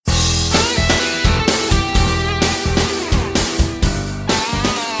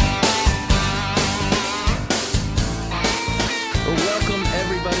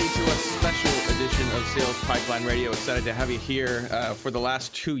Radio. Excited to have you here. For the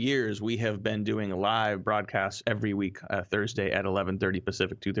last 2 years, we have been doing live broadcasts every week, Thursday at 11:30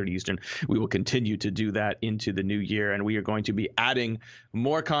 Pacific, 2:30 Eastern. We will continue to do that into the new year, and we are going to be adding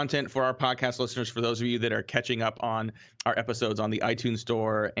more content for our podcast listeners. For those of you that are catching up on our episodes on the iTunes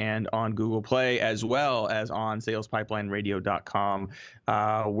Store and on Google Play, as well as on SalesPipelineRadio.com,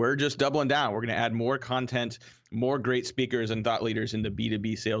 we're just doubling down. We're going to add more content, more great speakers and thought leaders in the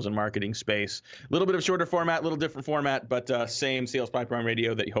B2B sales and marketing space. A little bit of shorter format, a little different format, but same Sales Pipeline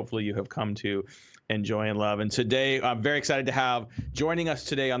Radio that hopefully you have come to enjoy and love. And today, I'm very excited to have joining us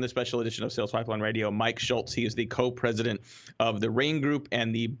today on this special edition of Sales Pipeline Radio, Mike Schultz. He is the co-president of the Rain Group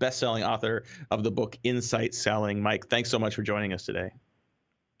and the best-selling author of the book Insight Selling. Mike, thanks so much for joining us today.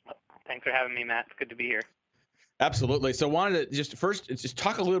 Thanks for having me, Matt. It's good to be here. Absolutely. So wanted to just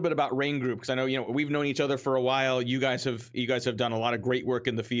talk a little bit about Rain Group, because I know we've known each other for a while. You guys have done a lot of great work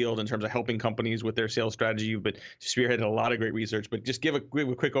in the field in terms of helping companies with their sales strategy. You've been spearheaded a lot of great research, but just give a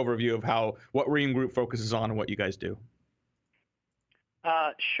quick overview of what Rain Group focuses on and what you guys do.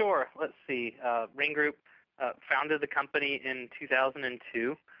 Sure. Let's see. Rain Group founded the company in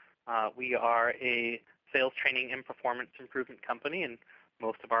 2002. We are a sales training and performance improvement company, and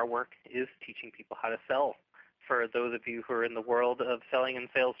most of our work is teaching people how to sell. For those of you who are in the world of selling and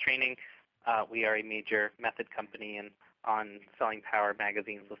sales training, we are a major method company and on Selling Power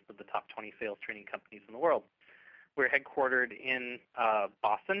magazine's list of the top 20 sales training companies in the world. We're headquartered in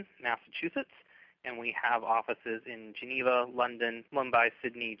Boston, Massachusetts, and we have offices in Geneva, London, Mumbai,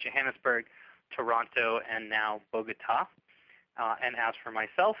 Sydney, Johannesburg, Toronto, and now Bogota. And as for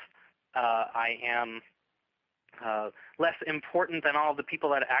myself, I am less important than all the people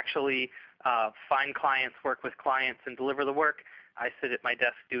that actually find clients, work with clients, and deliver the work. I sit at my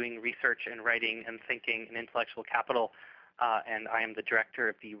desk doing research and writing and thinking and intellectual capital, and I am the director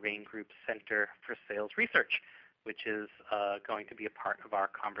of the Rain Group Center for Sales Research, which is going to be a part of our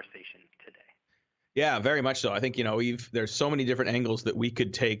conversation today. Yeah, very much so. I think, there's so many different angles that we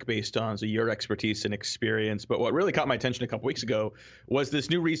could take based on your expertise and experience. But what really caught my attention a couple weeks ago was this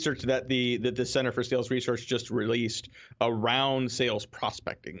new research that the Center for Sales Research just released around sales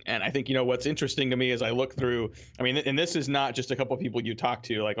prospecting. And I think, what's interesting to me as I look through, and this is not just a couple of people you talk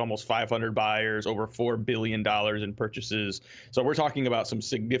to, like almost 500 buyers, over $4 billion in purchases. So we're talking about some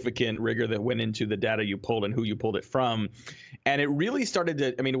significant rigor that went into the data you pulled and who you pulled it from. And it really started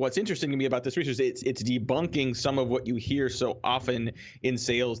to, what's interesting to me about this research is it's debunking some of what you hear so often in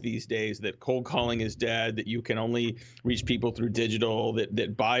sales these days, that cold calling is dead, that you can only reach people through digital,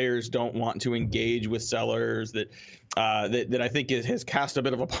 that buyers don't want to engage with sellers, that I think has cast a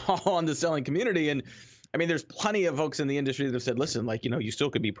bit of a pall on the selling community. And there's plenty of folks in the industry that have said, listen, you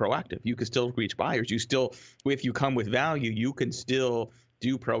still could be proactive. You could still reach buyers. If you come with value, you can still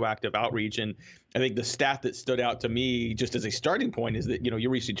do proactive outreach. And I think the stat that stood out to me just as a starting point is that,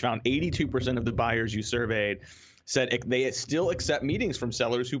 your research found 82% of the buyers you surveyed said they still accept meetings from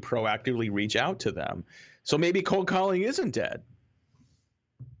sellers who proactively reach out to them. So maybe cold calling isn't dead.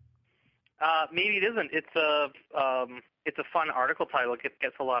 Maybe it isn't. It's a fun article title. It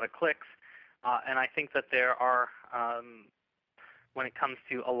gets a lot of clicks. And I think that there are, when it comes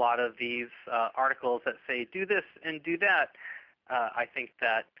to a lot of these articles that say do this and do that, I think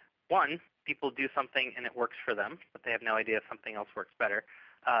that, one, people do something and it works for them, but they have no idea if something else works better.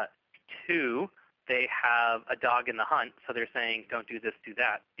 Two, they have a dog in the hunt, so they're saying don't do this, do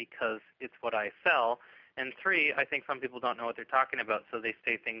that, because it's what I sell. And three, I think some people don't know what they're talking about, so they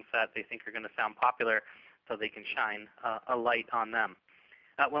say things that they think are going to sound popular so they can shine a light on them.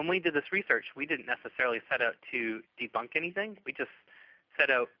 When we did this research, we didn't necessarily set out to debunk anything. We just set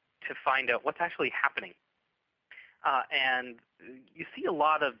out to find out what's actually happening. And you see a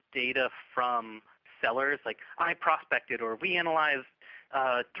lot of data from sellers, like I prospected, or we analyzed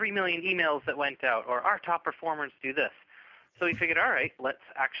 3 million emails that went out, or our top performers do this. So we figured, all right, let's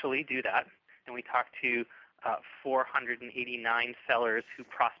actually do that. And we talked to 489 sellers who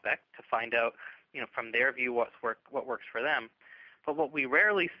prospect to find out, from their view what works for them. But what we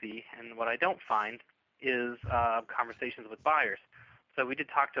rarely see, and what I don't find, is conversations with buyers. So we did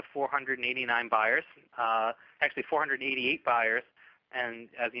talk to 489 buyers, actually 488 buyers, and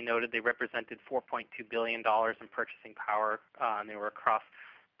as you noted, they represented $4.2 billion in purchasing power, and they were across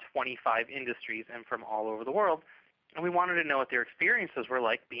 25 industries and from all over the world. And we wanted to know what their experiences were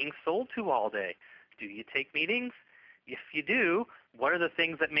like being sold to all day. Do you take meetings? If you do, what are the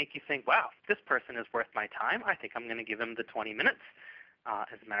things that make you think, wow, this person is worth my time? I think I'm going to give them the 20 minutes.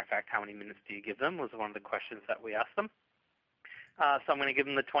 As a matter of fact, how many minutes do you give them was one of the questions that we asked them. So I'm going to give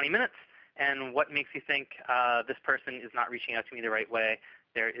them the 20 minutes. And what makes you think this person is not reaching out to me the right way?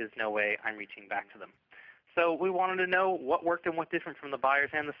 There is no way I'm reaching back to them. So we wanted to know what worked and what different from the buyers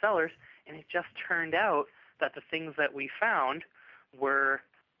and the sellers, and it just turned out that the things that we found were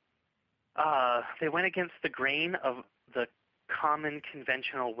they went against the grain of the common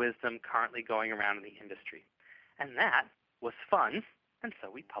conventional wisdom currently going around in the industry. And that was fun, and so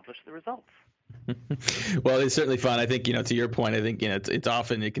we published the results. Well, it's certainly fun. I think, to your point, I think, it's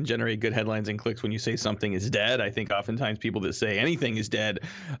often it can generate good headlines and clicks when you say something is dead. I think oftentimes people that say anything is dead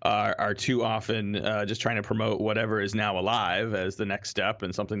are too often just trying to promote whatever is now alive as the next step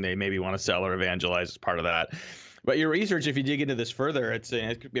and something they maybe want to sell or evangelize as part of that. But your research, if you dig into this further,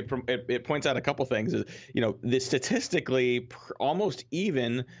 it points out a couple things. This statistically, almost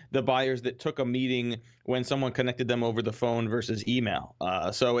even the buyers that took a meeting when someone connected them over the phone versus email.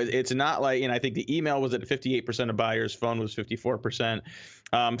 So it's not like, I think the email was at 58% of buyers, phone was 54%.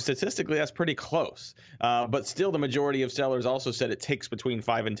 Statistically, that's pretty close. But still, the majority of sellers also said it takes between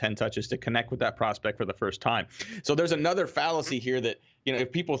 5 and 10 touches to connect with that prospect for the first time. So there's another fallacy here that,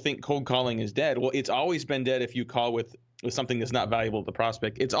 if people think cold calling is dead, well, it's always been dead if you call with something that's not valuable to the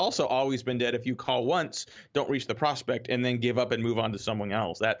prospect. It's also always been dead if you call once, don't reach the prospect, and then give up and move on to someone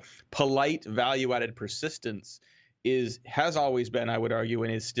else. That polite, value-added persistence has always been, I would argue,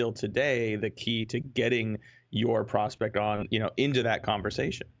 and is still today, the key to getting your prospect on, into that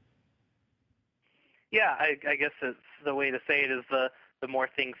conversation. Yeah, I guess it's the way to say it is the more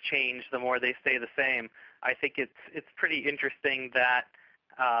things change, the more they stay the same. I think it's pretty interesting that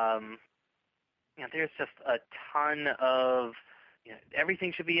there's just a ton of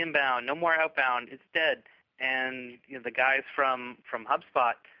everything should be inbound, no more outbound. It's dead. And the guys from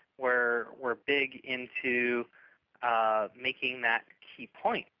HubSpot were big into making that key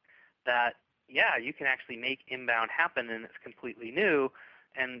point that you can actually make inbound happen, and it's completely new.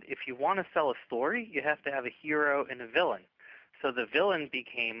 And if you want to sell a story, you have to have a hero and a villain. So the villain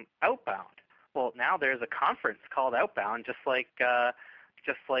became outbound. Well, now there's a conference called Outbound, just like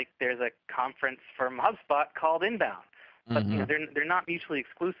there's a conference from HubSpot called Inbound. But they're not mutually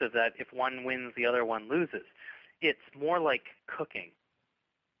exclusive. That if one wins, the other one loses. It's more like cooking.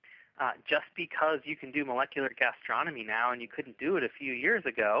 Just because you can do molecular gastronomy now and you couldn't do it a few years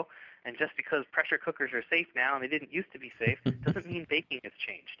ago, and just because pressure cookers are safe now and they didn't used to be safe, doesn't mean baking has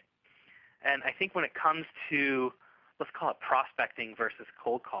changed. And I think when it comes to, let's call it prospecting versus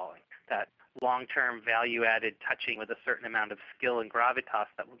cold calling, that long-term value-added touching with a certain amount of skill and gravitas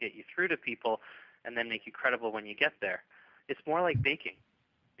that will get you through to people and then make you credible when you get there. It's more like baking.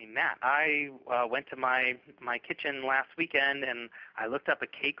 I mean, Matt, I went to my kitchen last weekend and I looked up a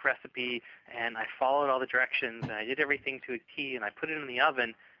cake recipe and I followed all the directions and I did everything to a T and I put it in the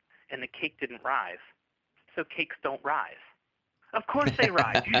oven and the cake didn't rise. So cakes don't rise. Of course they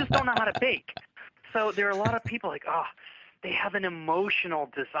rise. You just don't know how to bake. So there are a lot of people like, they have an emotional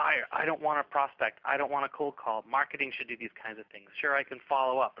desire. I don't want to prospect. I don't want a cold call. Marketing should do these kinds of things. Sure, I can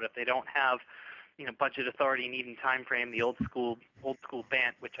follow up, but if they don't have, budget authority, need and time frame, the old school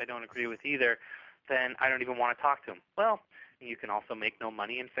BANT, which I don't agree with either, then I don't even want to talk to them. Well, you can also make no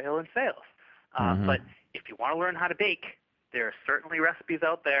money and fail in sales. But if you want to learn how to bake, there are certainly recipes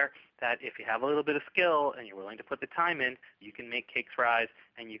out there that if you have a little bit of skill and you're willing to put the time in, you can make cakes rise,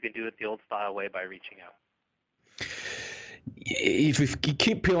 and you can do it the old style way by reaching out. If you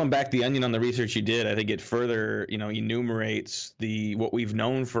keep peeling back the onion on the research you did, I think it further, enumerates what we've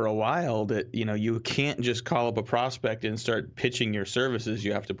known for a while, that, you can't just call up a prospect and start pitching your services.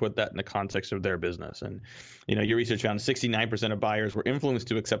 You have to put that in the context of their business. And, your research found 69% of buyers were influenced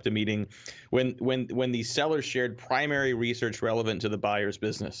to accept a meeting when the sellers shared primary research relevant to the buyer's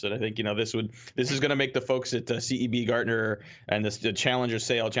business. And I think, this is going to make the folks at CEB, Gartner, and the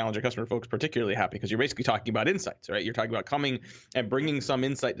Challenger customer folks particularly happy, because you're basically talking about insights, right? You're talking about coming and bringing some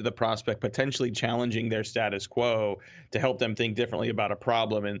insight to the prospect, potentially challenging their status quo to help them think differently about a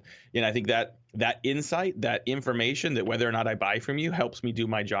problem. And I think that insight, that information, that whether or not I buy from you helps me do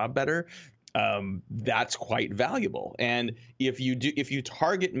my job better, that's quite valuable. And if you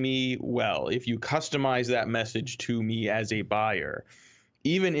target me well, if you customize that message to me as a buyer,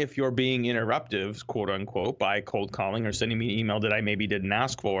 even if you're being interruptive, quote unquote, by cold calling or sending me an email that I maybe didn't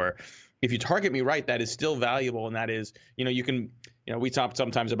ask for, if you target me right, that is still valuable. And that is, you can, we talk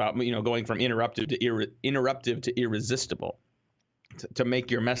sometimes about, going from interruptive to irresistible, to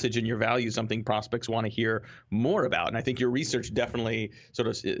make your message and your value something prospects want to hear more about. And I think your research definitely sort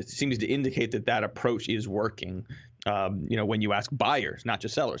of seems to indicate that approach is working, when you ask buyers, not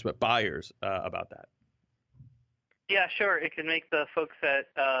just sellers, but buyers about that. Yeah, sure. It can make the folks at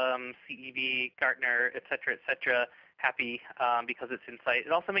CEB, Gartner, et cetera, happy because it's insight.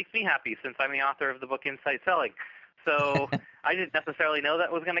 It also makes me happy since I'm the author of the book Insight Selling. So I didn't necessarily know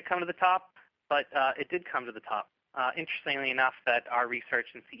that was going to come to the top, but it did come to the top. Interestingly enough, that our research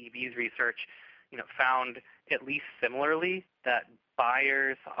and CEB's research, found at least similarly that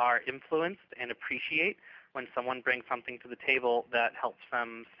buyers are influenced and appreciate when someone brings something to the table that helps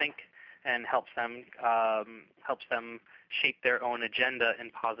them think and helps them shape their own agenda in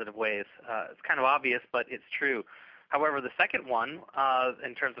positive ways. It's kind of obvious, but it's true. However, the second one,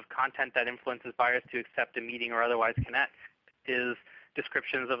 in terms of content that influences buyers to accept a meeting or otherwise connect, is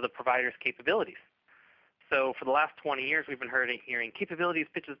descriptions of the provider's capabilities. So for the last 20 years, we've been hearing capabilities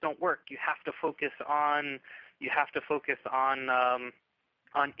pitches don't work. You have to focus on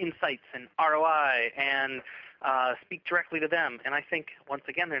insights and ROI and speak directly to them. And I think, once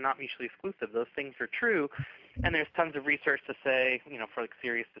again, they're not mutually exclusive. Those things are true. And there's tons of research to say, for like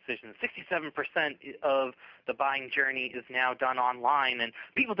serious decisions, 67% of the buying journey is now done online, and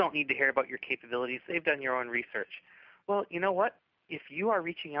people don't need to hear about your capabilities. They've done your own research. Well, you know what? If you are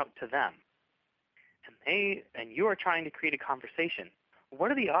reaching out to them and you are trying to create a conversation,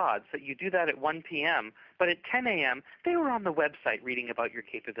 what are the odds that you do that at 1 p.m., but at 10 a.m., they were on the website reading about your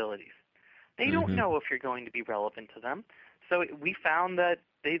capabilities? They don't know if you're going to be relevant to them. So we found that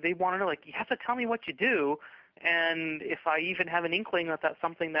they want to know, you have to tell me what you do, and if I even have an inkling that that's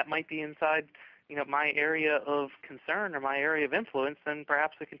something that might be inside, my area of concern or my area of influence, then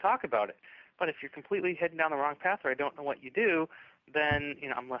perhaps we can talk about it. But if you're completely heading down the wrong path or I don't know what you do, then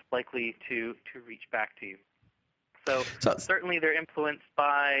I'm less likely to reach back to you. So certainly they're influenced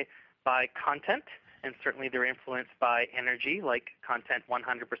by content, and certainly they're influenced by energy, like content 100%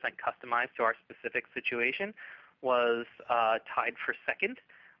 customized to our specific situation was tied for second,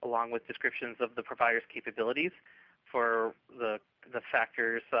 along with descriptions of the provider's capabilities for the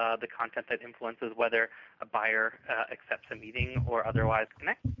factors, the content that influences whether a buyer accepts a meeting or otherwise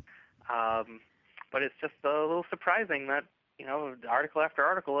connects. But it's just a little surprising that article after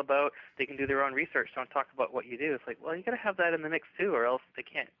article about they can do their own research, don't talk about what you do. It's like, well, you got to have that in the mix too, or else they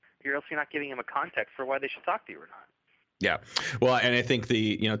can't. Or else you're not giving them a context for why they should talk to you or not. Yeah, well, and I think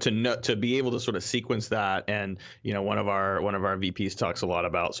to be able to sort of sequence that, and one of our VPs talks a lot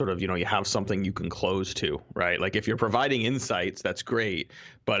about sort of you have something you can close to, right? Like if you're providing insights, that's great,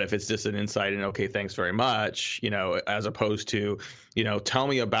 but if it's just an insight and okay, thanks very much, as opposed to tell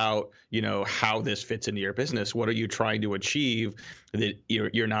me about how this fits into your business. What are you trying to achieve that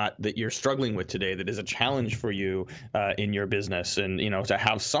you're struggling with today, that is a challenge for you in your business, and to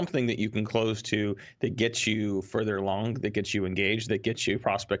have something that you can close to that gets you further along, that gets you engaged, that gets you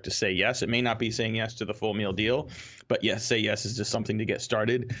prospect to say yes. It may not be saying yes to the full meal deal, but yes, say yes is just something to get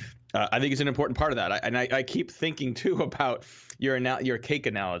started. I think it's an important part of that. I keep thinking too about your cake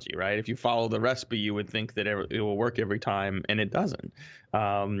analogy, right? If you follow the recipe, you would think that it will work every time, and it doesn't.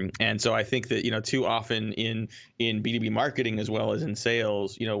 And so I think that too often in B2B marketing as well as in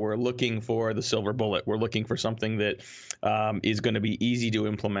sales, we're looking for the silver bullet. We're looking for something that is going to be easy to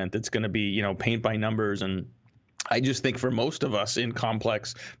implement. That's going to be paint by numbers. And I just think for most of us in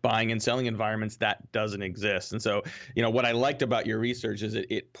complex buying and selling environments, that doesn't exist. And so, what I liked about your research is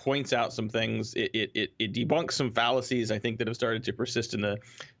it points out some things. It debunks some fallacies, I think, that have started to persist in the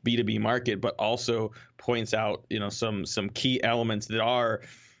B2B market, but also points out, some key elements that are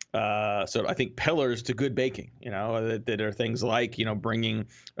so I think pillars to good baking, that are things like, bringing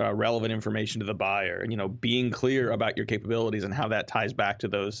relevant information to the buyer, and, being clear about your capabilities and how that ties back to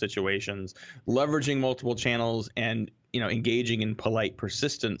those situations, leveraging multiple channels, and, engaging in polite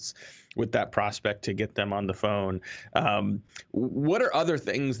persistence with that prospect to get them on the phone. What are other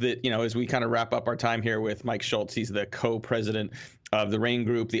things that, as we kind of wrap up our time here with Mike Schultz, he's the co-president of the Rain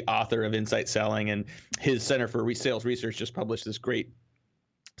Group, the author of Insight Selling, and his Center for Sales Research just published this great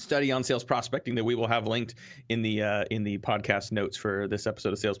study on sales prospecting that we will have linked in the podcast notes for this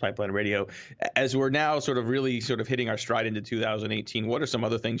episode of Sales Pipeline Radio. As we're now sort of hitting our stride into 2018, what are some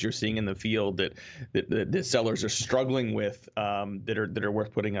other things you're seeing in the field that sellers are struggling with that are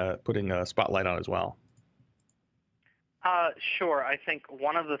worth putting a spotlight on as well? Sure. I think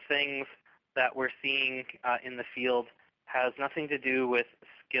one of the things that we're seeing in the field has nothing to do with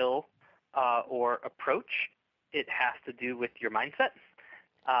skill or approach. It has to do with your mindset.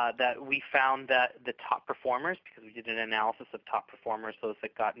 That we found that the top performers, because we did an analysis of top performers, those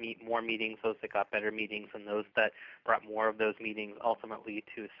that got more meetings, those that got better meetings, and those that brought more of those meetings ultimately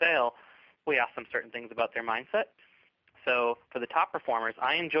to a sale, we asked them certain things about their mindset. So for the top performers,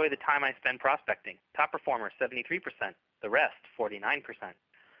 I enjoy the time I spend prospecting. Top performers, 73%. The rest, 49%.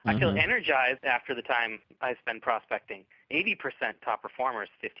 I feel energized after the time I spend prospecting. 80% top performers,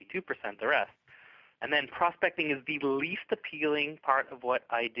 52% the rest. And then prospecting is the least appealing part of what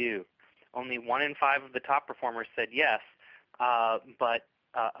I do. Only 1 in 5 of the top performers said yes, but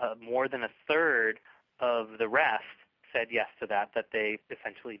more than a third of the rest said yes to that they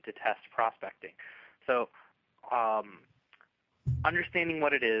essentially detest prospecting. So understanding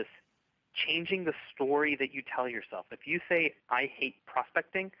what it is, changing the story that you tell yourself. If you say, I hate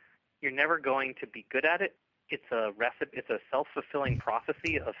prospecting, you're never going to be good at it. It's a self-fulfilling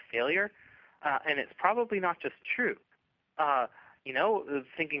prophecy of failure, and it's probably not just true.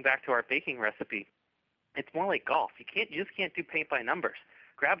 Thinking back to our baking recipe, it's more like golf. You just can't do paint by numbers.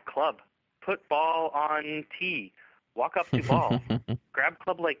 Grab club, put ball on tee, walk up to ball, grab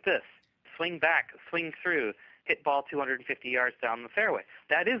club like this, swing back, swing through, hit ball 250 yards down the fairway.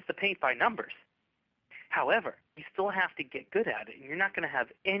 That is the paint by numbers. However, you still have to get good at it, and you're not going to have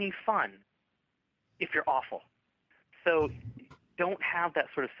any fun if you're awful. So don't have that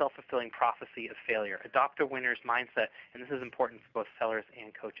sort of self-fulfilling prophecy of failure. Adopt a winner's mindset, and this is important for both sellers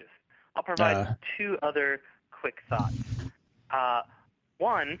and coaches. I'll provide two other quick thoughts.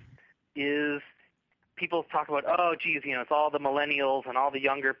 One is people talk about, it's all the millennials and all the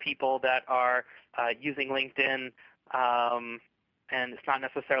younger people that are using LinkedIn, and it's not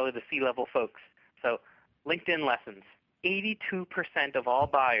necessarily the C-level folks. So LinkedIn lessons. 82% of all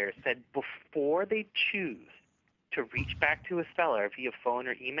buyers said before they choose to reach back to a seller via phone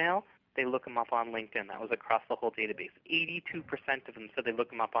or email, they look them up on LinkedIn. That was across the whole database. 82% of them said they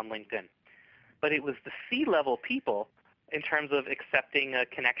look them up on LinkedIn. But it was the C-level people, in terms of accepting a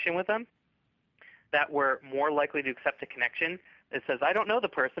connection with them, that were more likely to accept a connection. It says, I don't know the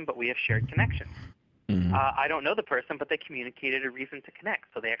person, but we have shared connections. Mm-hmm. I don't know the person, but they communicated a reason to connect.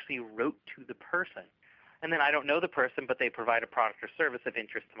 So they actually wrote to the person. And then I don't know the person, but they provide a product or service of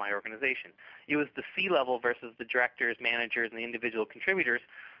interest to my organization. It was the C-level versus the directors, managers, and the individual contributors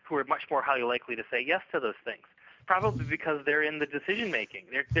who are much more highly likely to say yes to those things, probably because they're in the decision-making.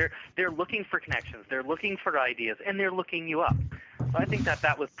 They're looking for connections. They're looking for ideas, and they're looking you up. So I think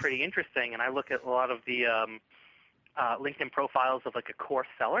that was pretty interesting, and I look at a lot of the LinkedIn profiles of like a core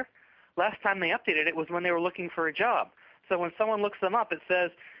seller. Last time they updated it was when they were looking for a job. So when someone looks them up, it says,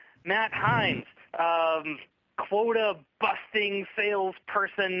 Matt Hines, quota-busting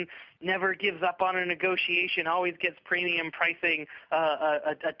salesperson, never gives up on a negotiation, always gets premium pricing,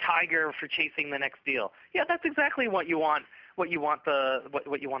 a tiger for chasing the next deal. Yeah, that's exactly what you want. What you want a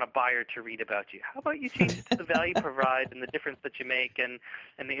buyer to read about you. How about you change it to the value you provide and the difference that you make and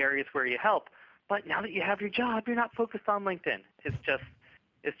the areas where you help? But now that you have your job, you're not focused on LinkedIn. It's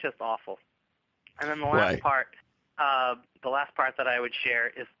just awful. And then the last part. The last part that I would share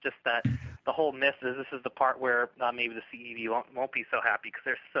is just that the whole myth is this is the part where maybe the CEV won't be so happy because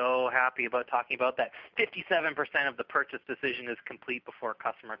they're so happy about talking about that 57% of the purchase decision is complete before a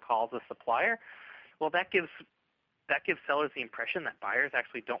customer calls a supplier. Well, that gives sellers the impression that buyers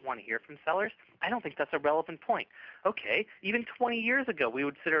actually don't want to hear from sellers. I don't think that's a relevant point. Okay, even 20 years ago, we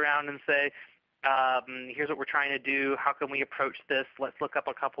would sit around and say, here's what we're trying to do. How can we approach this? Let's look up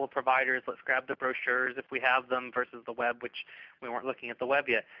a couple of providers. Let's grab the brochures if we have them versus the web, which we weren't looking at the web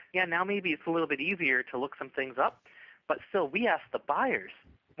yet. Yeah, now maybe it's a little bit easier to look some things up, but still we ask the buyers,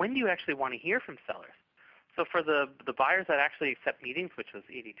 when do you actually want to hear from sellers? So for the buyers that actually accept meetings, which was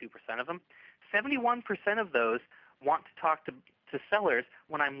 82% of them, 71% of those want to talk to sellers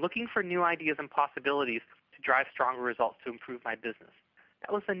when I'm looking for new ideas and possibilities to drive stronger results to improve my business.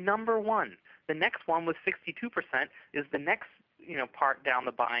 That was the number one. The next one was 62% is the next part down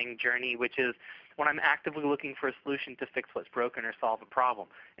the buying journey, which is when I'm actively looking for a solution to fix what's broken or solve a problem.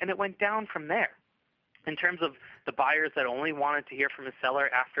 And it went down from there. In terms of the buyers that only wanted to hear from a seller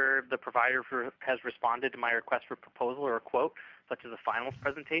after the provider has responded to my request for proposal or a quote, such as a finals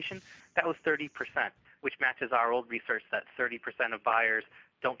presentation, that was 30%, which matches our old research that 30% of buyers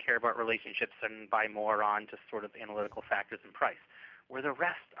don't care about relationships and buy more on just sort of analytical factors and price, where the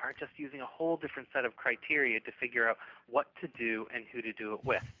rest are just using a whole different set of criteria to figure out what to do and who to do it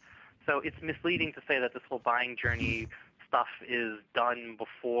with. So it's misleading to say that this whole buying journey stuff is done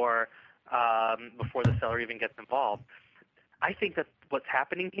before the seller even gets involved. I think that what's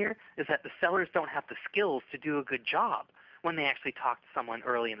happening here is that the sellers don't have the skills to do a good job when they actually talk to someone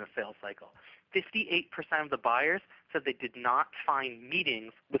early in the sales cycle. 58% of the buyers said they did not find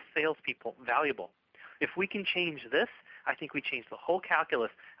meetings with salespeople valuable. If we can change this, I think we change the whole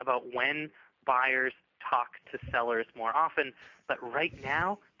calculus about when buyers talk to sellers more often. But right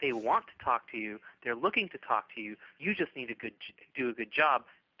now, they want to talk to you. They're looking to talk to you. You just need to do a good job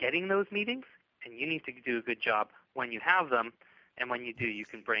getting those meetings, and you need to do a good job when you have them. And when you do, you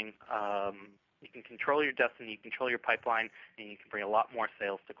can bring, you can control your destiny, you can control your pipeline, and you can bring a lot more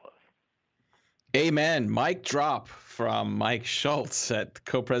sales to close. Amen. Mic drop from Mike Schultz, at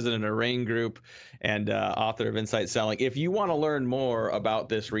co-president of Rain Group and author of Insight Selling. If you want to learn more about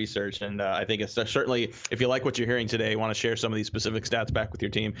this research, and I think it's certainly, if you like what you're hearing today, want to share some of these specific stats back with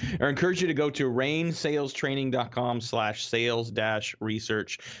your team, I encourage you to go to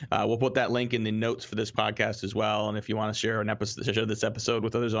rainsalestraining.com/sales-research. We'll put that link in the notes for this podcast as well. And if you want to share this episode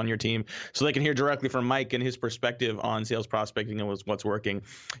with others on your team so they can hear directly from Mike and his perspective on sales prospecting and what's working,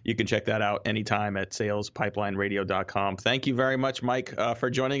 you can check that out anytime at salespipelineradio.com. Thank you very much, Mike,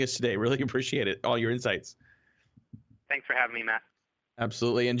 for joining us today. Really appreciate it. All your insights. Thanks for having me, Matt.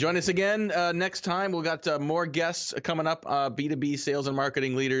 Absolutely. And join us again next time. We've got more guests coming up, B2B sales and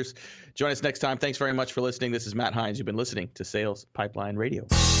marketing leaders. Join us next time. Thanks very much for listening. This is Matt Hines. You've been listening to Sales Pipeline Radio.